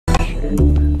Alright,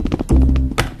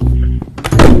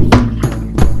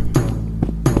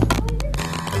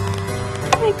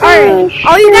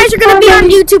 all you guys are gonna be on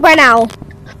YouTube right now.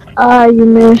 You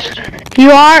missed. You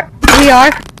are? We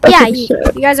are? Yeah, you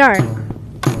guys are.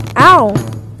 Ow.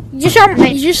 You just shot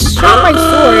my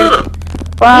sword.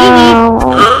 Wow.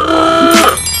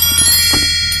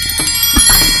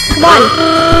 Come on.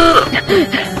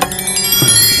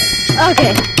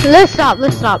 Okay, let's stop.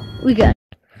 We good.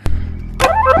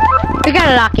 We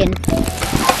gotta lock in.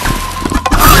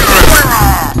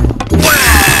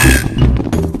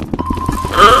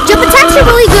 Jump attacks are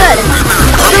really good.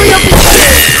 Really OP.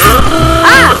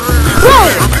 Ah! Whoa!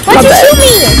 Why'd you shoot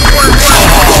me?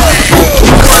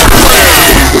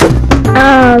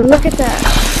 Look at that.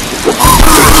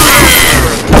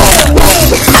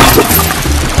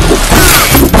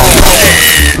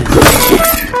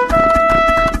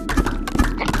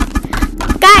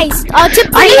 Guys, tip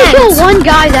for the end. I need to kill one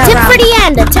guy that Tip round.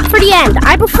 Tip for the end.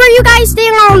 I prefer you guys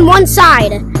staying on one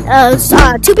side.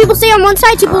 Two people stay on one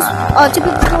side, two people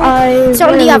stay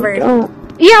on the other.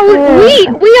 Yeah, we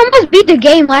almost beat the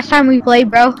game last time we played,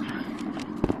 bro.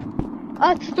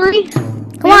 It's 3.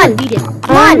 Come on. Beat it.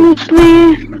 Come on.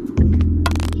 Honestly,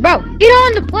 Bro, get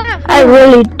on the platform. I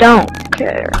really don't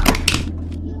care.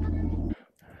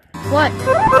 What?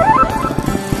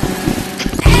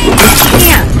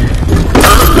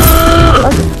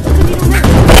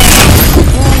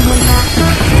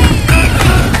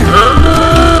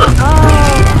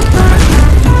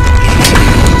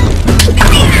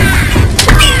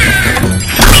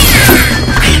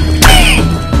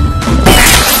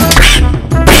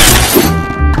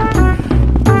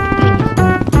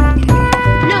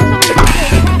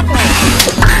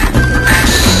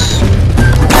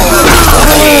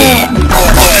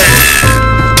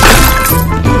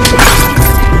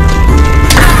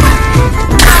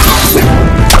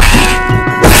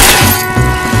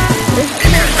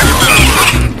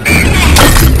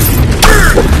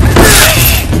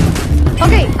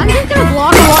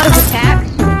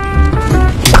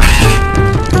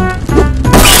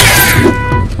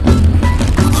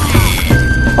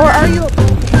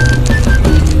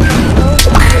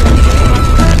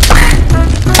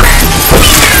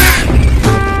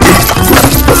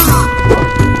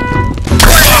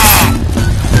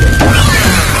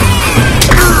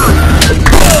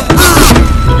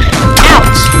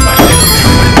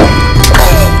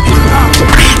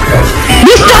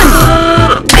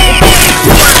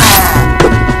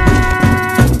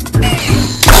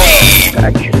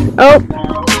 Oh.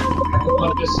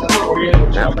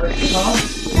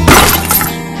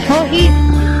 Oh, he.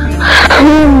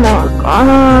 Oh my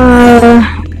god.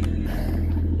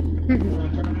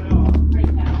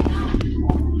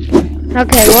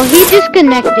 Okay, well, he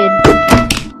disconnected.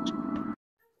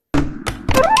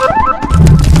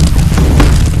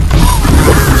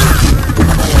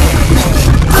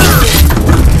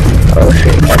 Oh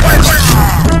shit.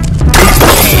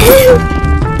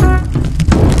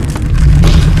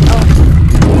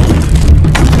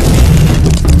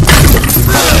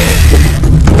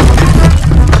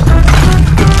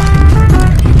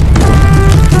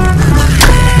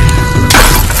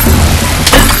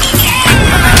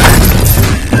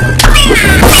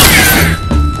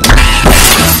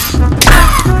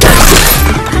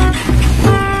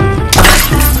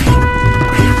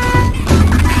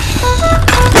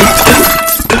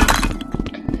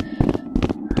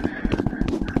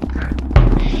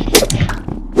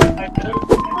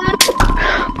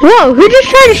 Whoa, who just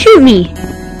tried to shoot me?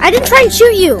 I didn't try and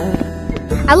shoot you.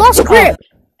 I lost grip.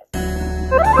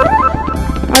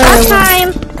 Last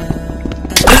time.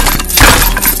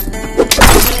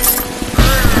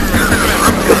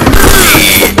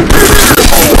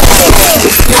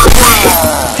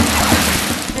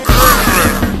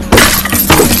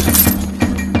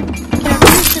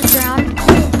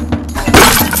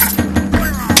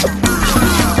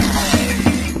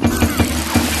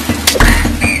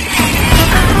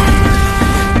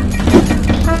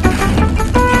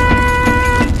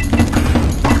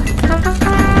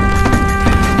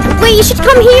 You should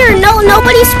come here. No,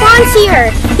 nobody spawns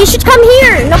here. You should come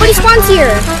here. Nobody spawns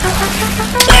here.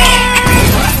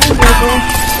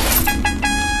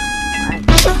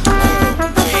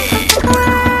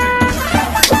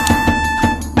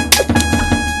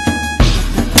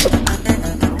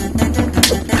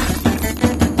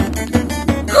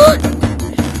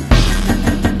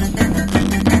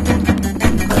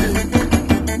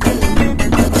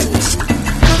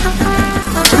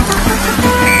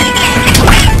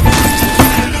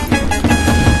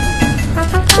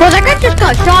 Well, that guy just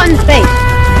got. got shot in the face.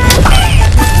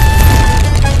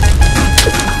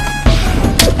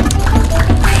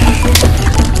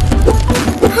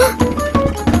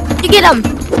 get him.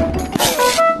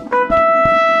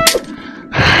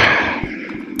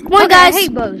 Come on, guys. I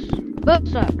hate bows.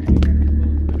 Bows suck.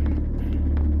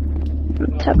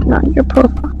 I'm tapping on your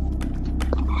profile.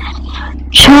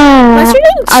 What's Chat, your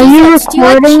name? are you Cheez-Its? Do you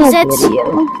like recording a Cheez-Its? video?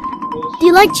 Do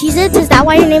you like Cheez-Its? Is that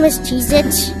why your name is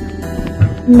Cheez-Its?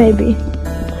 Maybe.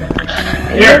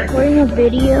 Are you Here. recording a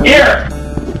video? Here!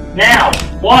 Now!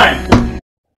 1,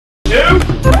 2.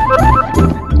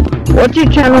 What's your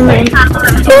channel name?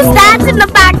 Whose dad's in the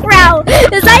background?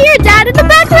 Is that your dad in the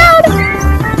background?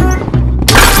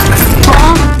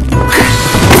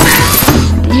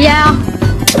 Yeah.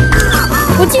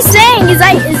 What's he saying? Is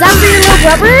that for your little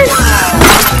brother?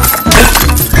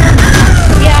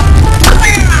 Yeah.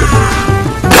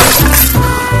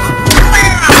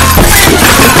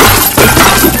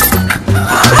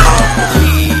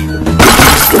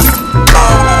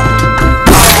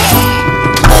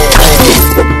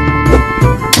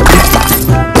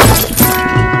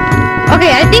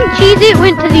 Okay, I think Cheez-It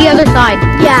went to the other side.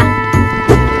 Yeah.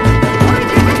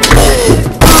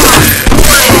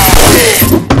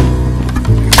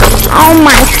 Oh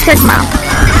my Sigma.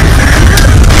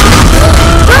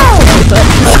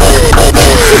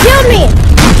 She killed me.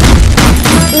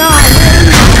 No,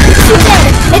 she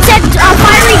did. It said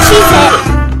fiery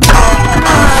Cheez-It.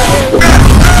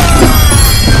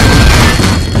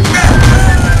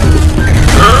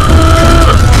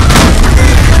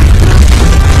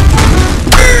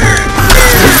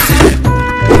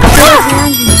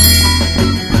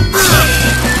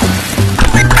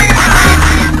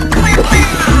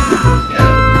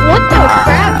 What the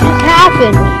crap just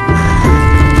happened?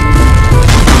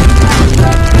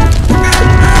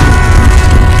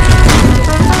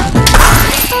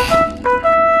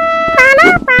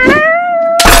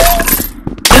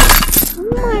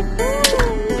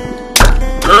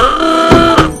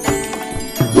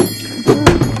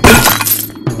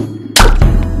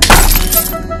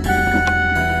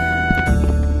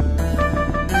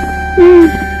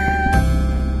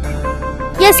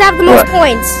 Yes, I have the most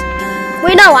points.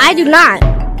 Wait, no, I do not.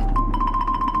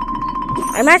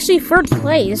 I'm actually third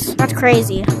place. That's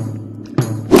crazy.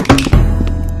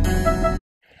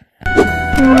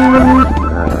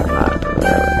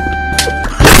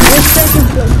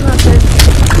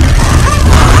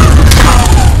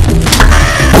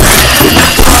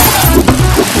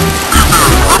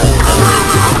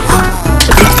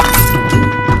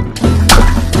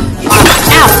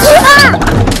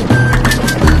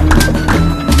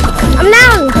 I'm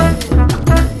down.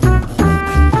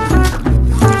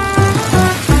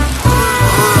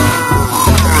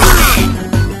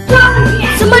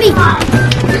 Somebody.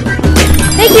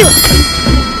 Thank you.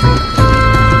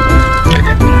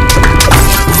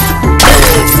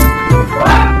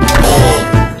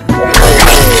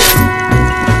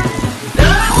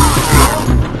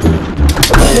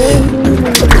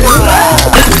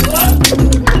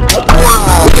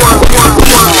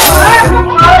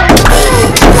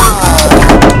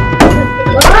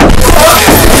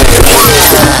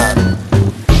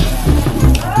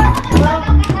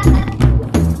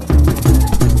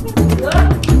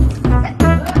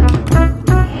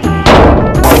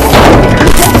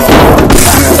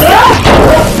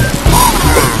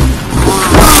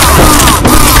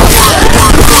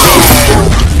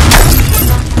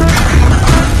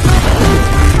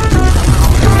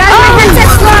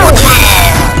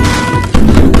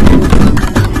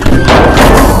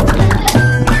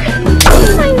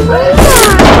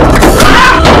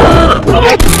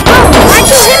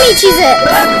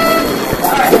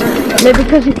 Maybe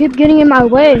because you keep getting in my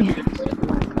way.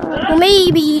 Well,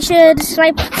 maybe you should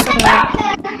snipe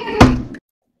someone.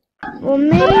 Well,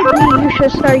 maybe you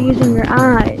should start using your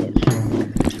eyes.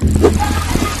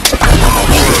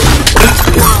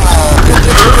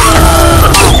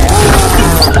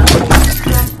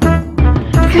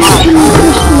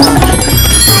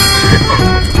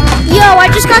 Yo, I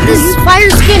just got this fire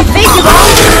skin fake.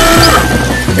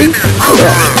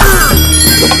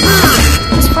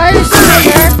 This fire skin right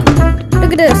there.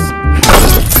 Look at this.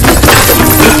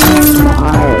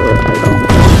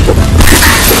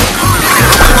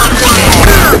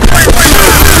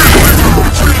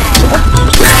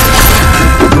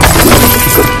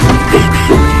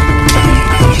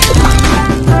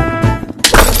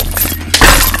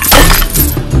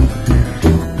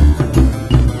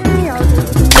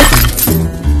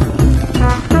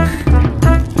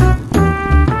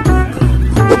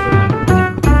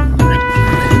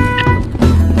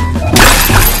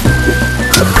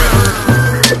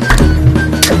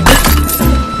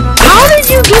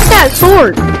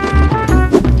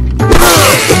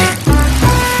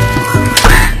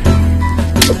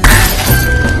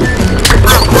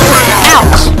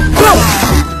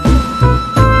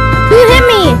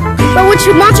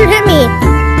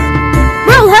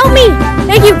 me!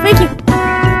 Thank you, thank you.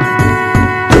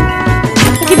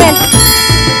 Thank you, man.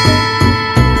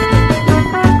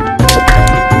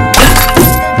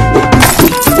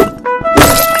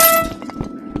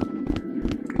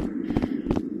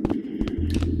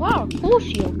 Wow, cool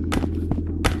shield.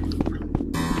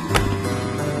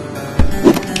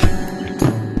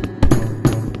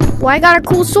 Well, I got a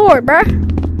cool sword, bruh.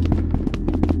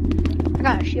 I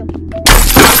got a shield.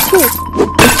 Cool.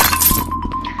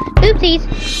 Oopsies.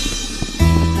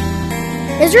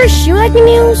 Is there a shoe I can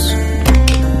use?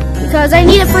 Because I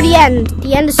need it for the end.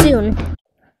 The end is soon.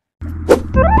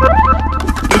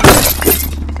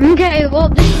 Okay, well,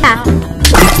 this is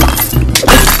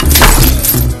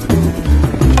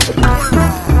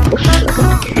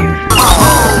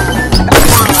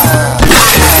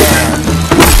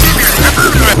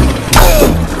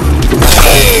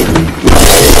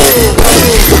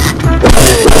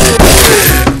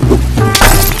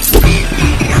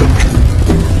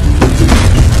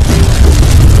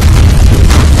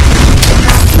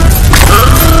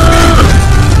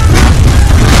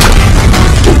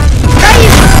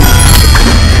Yeah.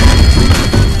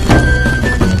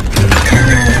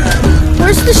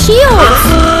 Where's the shield?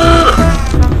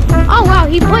 Oh wow,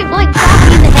 he point blank shot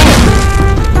me in the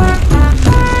head.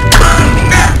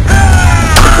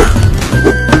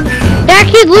 That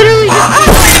kid literally just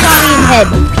point blank shot me in the head.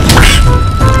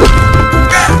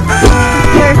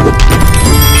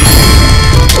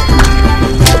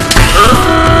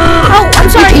 Oh, I'm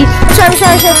sorry. I'm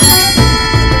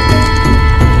sorry.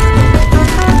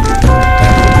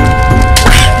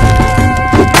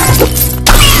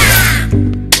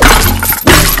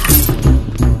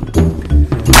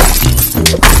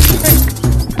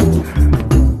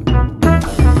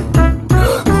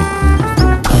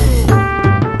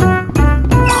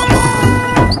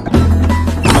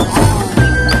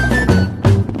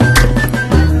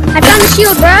 I found the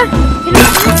shield,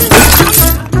 bruh.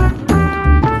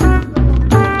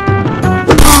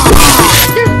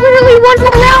 There's literally one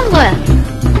more round left.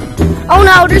 Oh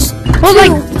no, there's Well, two.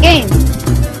 like, game.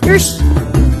 There's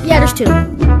two.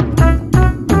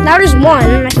 Now there's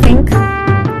one, I think.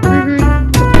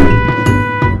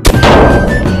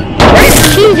 Where's the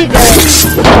cheesy go?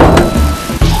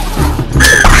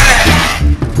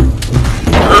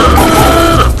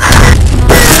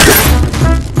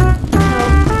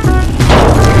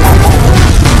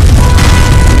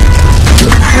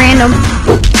 Random.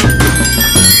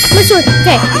 My sword.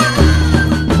 Okay.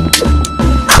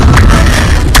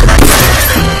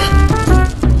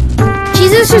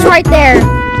 Jesus is right there.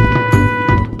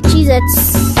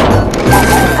 Jesus.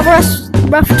 Have a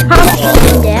rough time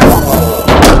aiming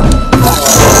down.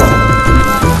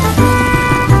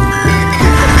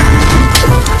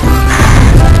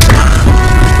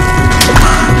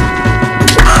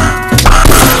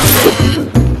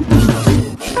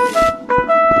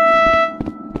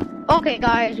 Okay,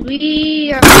 guys,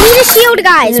 we are. We need a shield,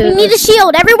 guys. We need a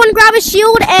shield. Everyone grab a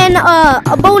shield and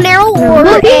a bow and arrow or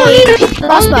a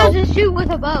crossbow. All does is shoot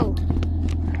with a bow.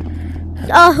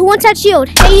 Who wants that shield?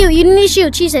 Hey, you need a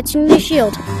shield. Jesus, you need a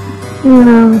shield.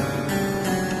 No.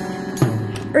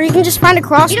 Or you can just find a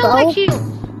crossbow. You don't like shields.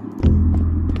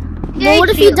 Well, what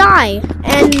if you die?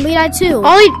 And we die too.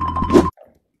 All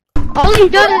he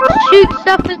does is shoot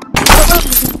stuff that.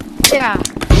 Yeah.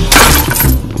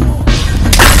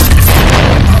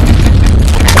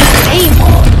 Aim.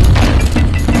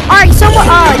 Alright, someone,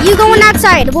 you go on that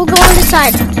side. We'll go on this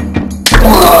side.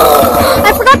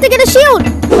 I forgot to get a shield.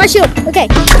 My shield. Okay.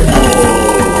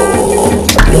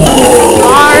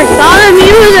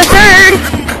 Bartholomew the Third.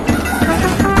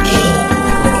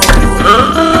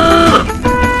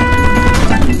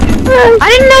 I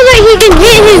didn't know that he can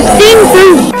hit his thing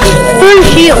through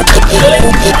shield.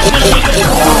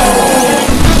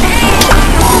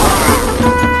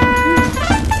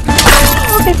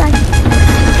 Okay, bye.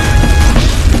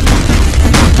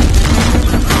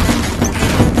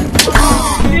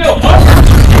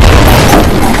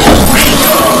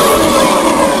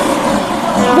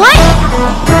 What?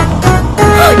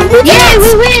 Yeah, we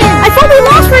win. I thought we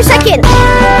lost for a second.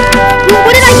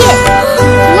 What did I get?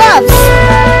 Gloves.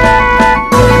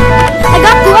 I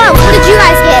got gloves. What did you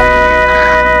guys get?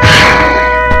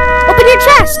 Open your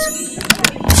chest.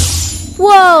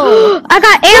 Whoa. I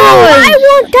got Oh, arrows. I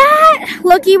want that.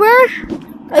 Lucky bird.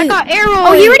 I got arrows.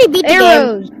 Oh, he already beat the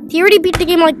arrows. game. He already beat the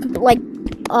game like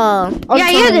on Yeah,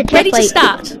 he has a ready to template.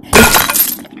 start.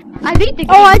 I beat the game.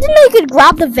 Oh, I didn't know you could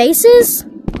grab the vases.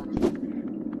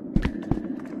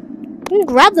 You can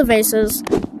grab the vases.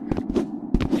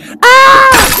 Ah!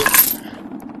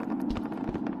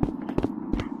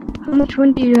 How much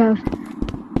wind do you have?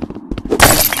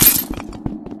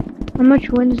 How much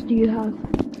wins do you have?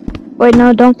 Wait,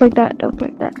 no, don't click that. Don't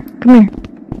click that. Come here.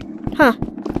 Huh.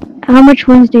 How much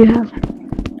wins do you have?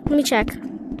 Let me check.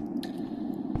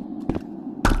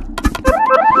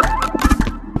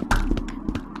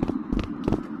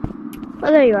 Oh,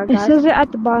 there you are, It guys. says it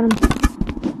at the bottom.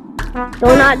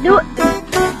 Do not do it.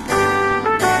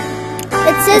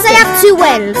 It says I have 2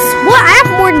 wins. What? I have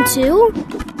more than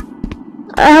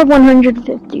 2? I have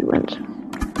 150 wins.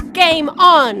 Game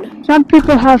on! Some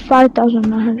people have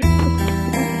 5,900.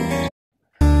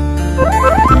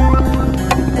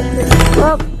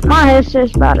 Well, my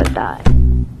headset's about to die.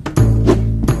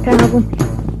 Can I have one?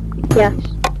 Yes.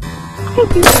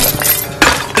 Thank you.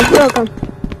 You're welcome.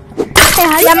 Hey,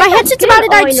 how do Yeah, you my headset's about to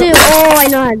die I know. too. Oh, I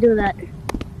know how to do that.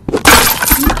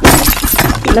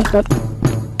 Lift up.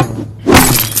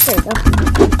 There you go.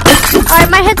 Alright,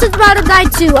 my headset's about to die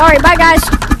too. Alright, bye guys.